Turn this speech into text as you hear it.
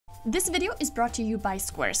This video is brought to you by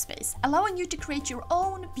Squarespace, allowing you to create your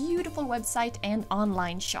own beautiful website and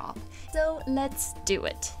online shop. So let's do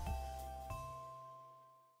it!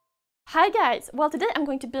 Hi guys! Well, today I'm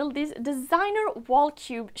going to build these designer wall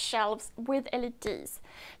cube shelves with LEDs.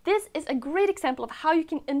 This is a great example of how you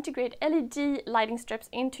can integrate LED lighting strips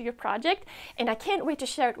into your project, and I can't wait to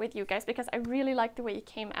share it with you guys because I really like the way it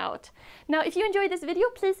came out. Now, if you enjoyed this video,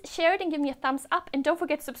 please share it and give me a thumbs up, and don't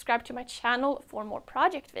forget to subscribe to my channel for more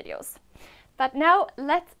project videos. But now,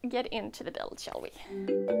 let's get into the build, shall we?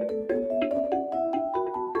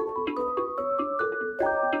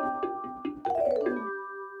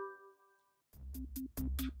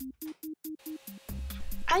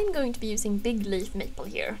 I'm going to be using big leaf maple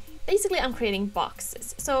here. Basically, I'm creating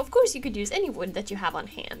boxes, so of course you could use any wood that you have on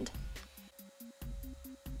hand.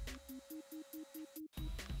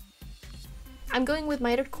 I'm going with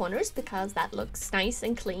mitered corners because that looks nice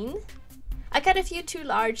and clean. I cut a few too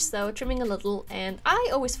large, so trimming a little, and I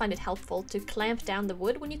always find it helpful to clamp down the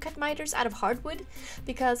wood when you cut miters out of hardwood,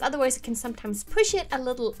 because otherwise it can sometimes push it a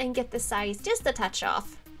little and get the size just a touch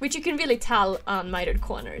off, which you can really tell on mitered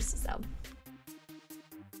corners. So.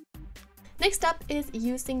 Next up is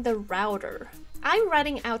using the router. I'm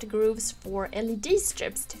routing out grooves for LED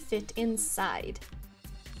strips to fit inside.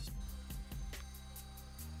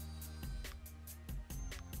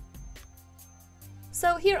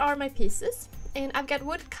 So here are my pieces, and I've got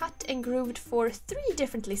wood cut and grooved for 3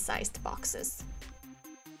 differently sized boxes.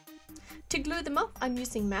 To glue them up, I'm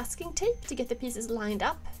using masking tape to get the pieces lined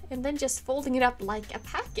up, and then just folding it up like a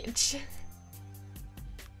package.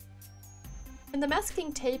 And the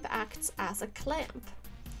masking tape acts as a clamp.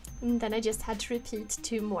 And then I just had to repeat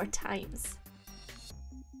 2 more times.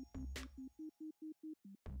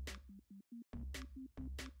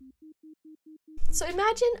 So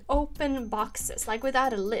imagine open boxes, like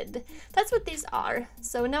without a lid. That's what these are.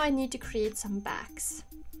 So now I need to create some backs.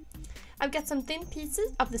 I've got some thin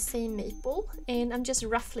pieces of the same maple, and I'm just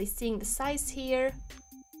roughly seeing the size here,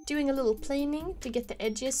 doing a little planing to get the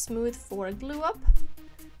edges smooth for a glue up,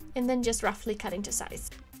 and then just roughly cutting to size.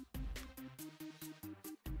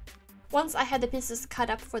 Once I had the pieces cut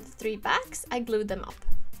up for the 3 backs, I glued them up.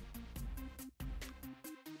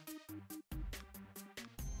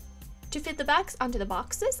 To fit the backs onto the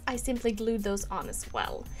boxes, I simply glued those on as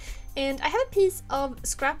well. And I have a piece of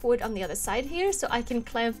scrap wood on the other side here, so I can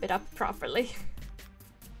clamp it up properly.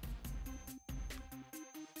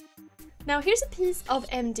 Now here's a piece of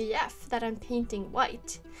MDF that I'm painting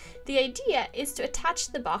white. The idea is to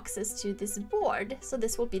attach the boxes to this board, so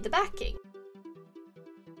this will be the backing.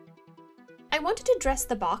 I wanted to dress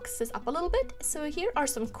the boxes up a little bit, so here are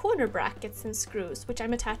some corner brackets and screws which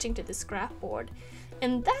I'm attaching to the scrap board.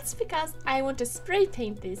 And that's because I want to spray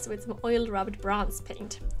paint these with some oil rubbed bronze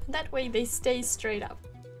paint. That way they stay straight up.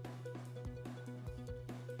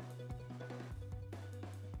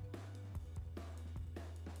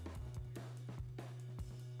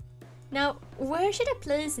 Now, where should I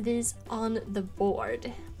place these on the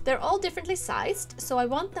board? They're all differently sized, so I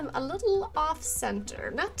want them a little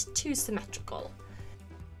off-center, not too symmetrical.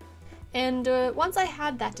 And once I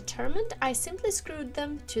had that determined, I simply screwed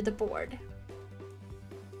them to the board.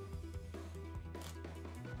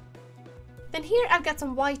 Then here I've got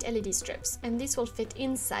some white LED strips, and these will fit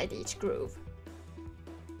inside each groove.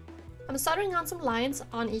 I'm soldering on some lines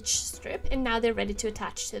on each strip, and now they're ready to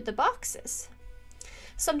attach to the boxes.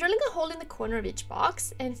 So I'm drilling a hole in the corner of each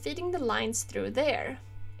box and feeding the lines through there.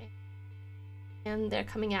 And they're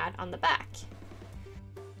coming out on the back.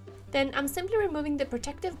 Then I'm simply removing the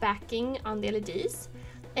protective backing on the LEDs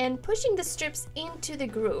and pushing the strips into the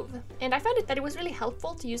groove. And I found that it was really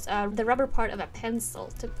helpful to use the rubber part of a pencil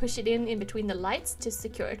to push it in between the lights to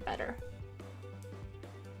secure it better.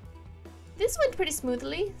 This went pretty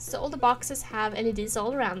smoothly, so all the boxes have LEDs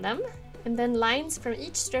all around them. And then lines from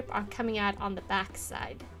each strip are coming out on the back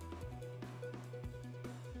side.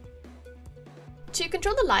 To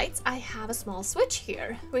control the lights, I have a small switch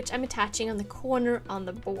here, which I'm attaching on the corner on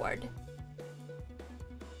the board.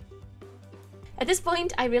 At this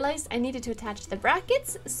point, I realized I needed to attach the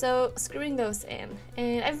brackets, so screwing those in.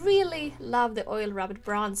 And I really love the oil rubbed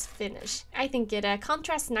bronze finish. I think it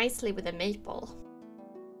contrasts nicely with the maple.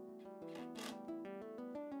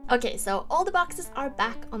 Okay, so all the boxes are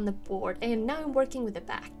back on the board, and now I'm working with the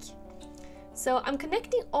back. So I'm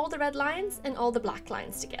connecting all the red lines and all the black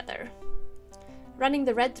lines together, running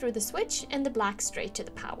the red through the switch and the black straight to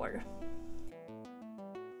the power.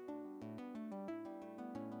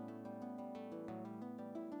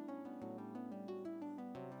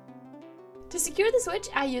 To secure the switch,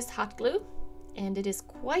 I used hot glue, and it is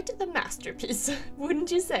quite the masterpiece,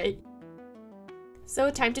 wouldn't you say? So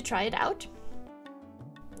time to try it out.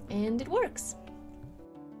 And it works.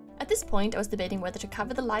 At this point, I was debating whether to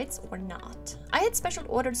cover the lights or not. I had special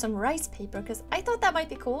ordered some rice paper because I thought that might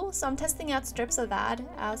be cool, so I'm testing out strips of that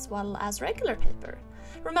as well as regular paper.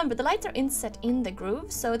 Remember, the lights are inset in the groove,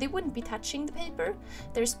 so they wouldn't be touching the paper.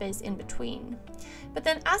 There's space in between. But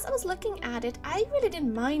then as I was looking at it, I really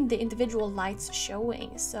didn't mind the individual lights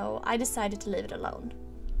showing, so I decided to leave it alone.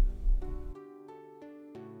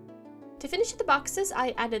 To finish the boxes,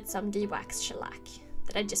 I added some de-waxed shellac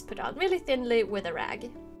that I just put on really thinly with a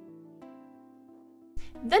rag.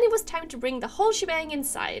 Then it was time to bring the whole shebang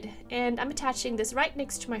inside, and I'm attaching this right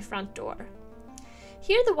next to my front door.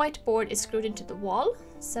 Here the white board is screwed into the wall,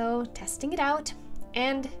 so testing it out,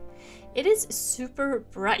 and it is super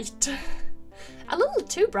bright. A little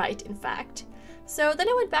too bright, in fact. So then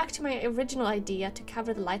I went back to my original idea to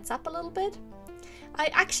cover the lights up a little bit. I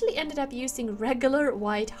actually ended up using regular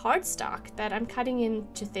white hardstock that I'm cutting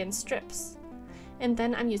into thin strips. And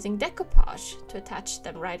then I'm using decoupage to attach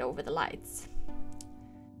them right over the lights.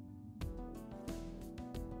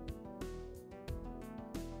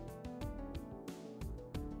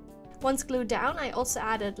 Once glued down, I also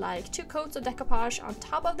added like 2 coats of decoupage on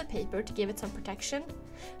top of the paper to give it some protection.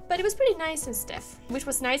 But it was pretty nice and stiff, which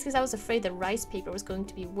was nice because I was afraid the rice paper was going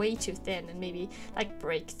to be way too thin and maybe like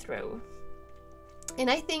break through. And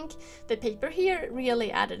I think the paper here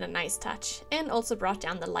really added a nice touch and also brought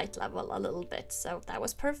down the light level a little bit, so that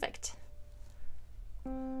was perfect.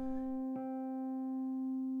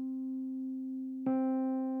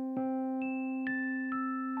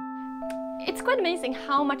 It's quite amazing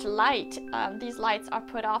how much light these lights are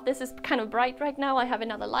put off. This is kind of bright right now. I have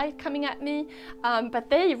another light coming at me, but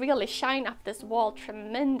they really shine up this wall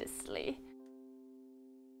tremendously.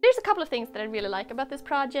 There's a couple of things that I really like about this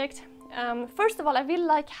project. First of all, I really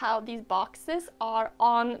like how these boxes are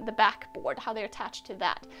on the backboard, how they're attached to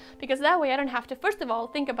that. Because that way I don't have to, first of all,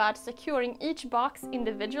 think about securing each box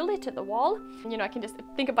individually to the wall. You know, I can just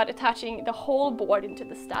think about attaching the whole board into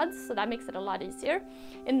the studs, so that makes it a lot easier.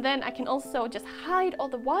 And then I can also just hide all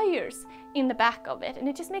the wires in the back of it, and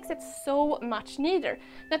it just makes it so much neater.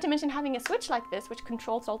 Not to mention having a switch like this, which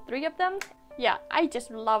controls all 3 of them. Yeah, I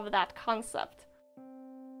just love that concept.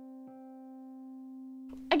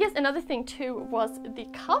 I guess another thing too was the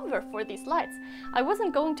cover for these lights. I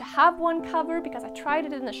wasn't going to have one cover because I tried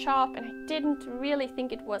it in the shop and I didn't really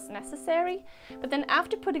think it was necessary. But then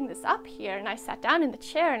after putting this up here and I sat down in the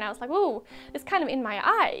chair and I was like, ooh, it's kind of in my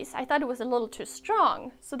eyes. I thought it was a little too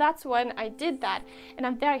strong. So that's when I did that, and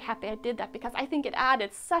I'm very happy I did that because I think it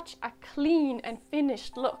added such a clean and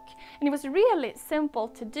finished look. And it was really simple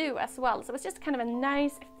to do as well. So it was just kind of a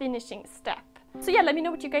nice finishing step. So yeah, let me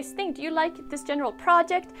know what you guys think. Do you like this general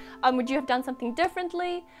project? Would you have done something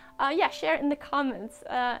differently? Yeah, share in the comments,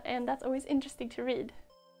 and that's always interesting to read.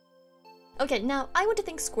 Okay, now I want to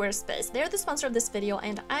thank Squarespace. They're the sponsor of this video,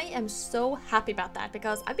 and I am so happy about that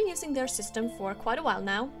because I've been using their system for quite a while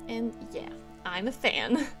now, and yeah, I'm a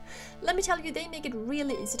fan. Let me tell you, they make it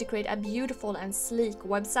really easy to create a beautiful and sleek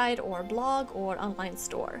website or blog or online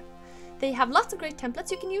store. They have lots of great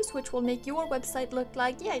templates you can use, which will make your website look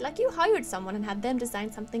like, yeah, like you hired someone and had them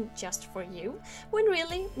design something just for you. When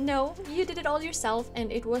really, no, you did it all yourself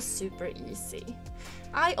and it was super easy.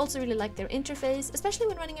 I also really like their interface, especially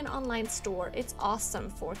when running an online store. It's awesome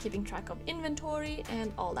for keeping track of inventory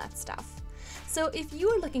and all that stuff. So if you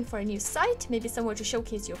are looking for a new site, maybe somewhere to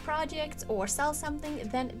showcase your projects or sell something,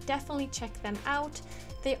 then definitely check them out.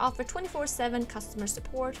 They offer 24/7 customer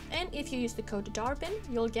support, and if you use the code DARBIN,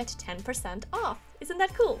 you'll get 10% off. Isn't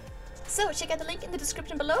that cool? So check out the link in the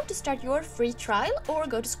description below to start your free trial, or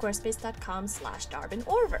go to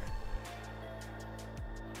squarespace.com/DarbinOrvar.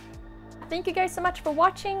 Thank you guys so much for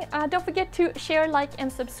watching. Don't forget to share, like,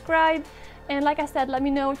 and subscribe. And like I said, let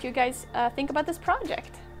me know what you guys think about this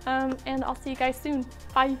project. And I'll see you guys soon.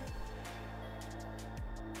 Bye!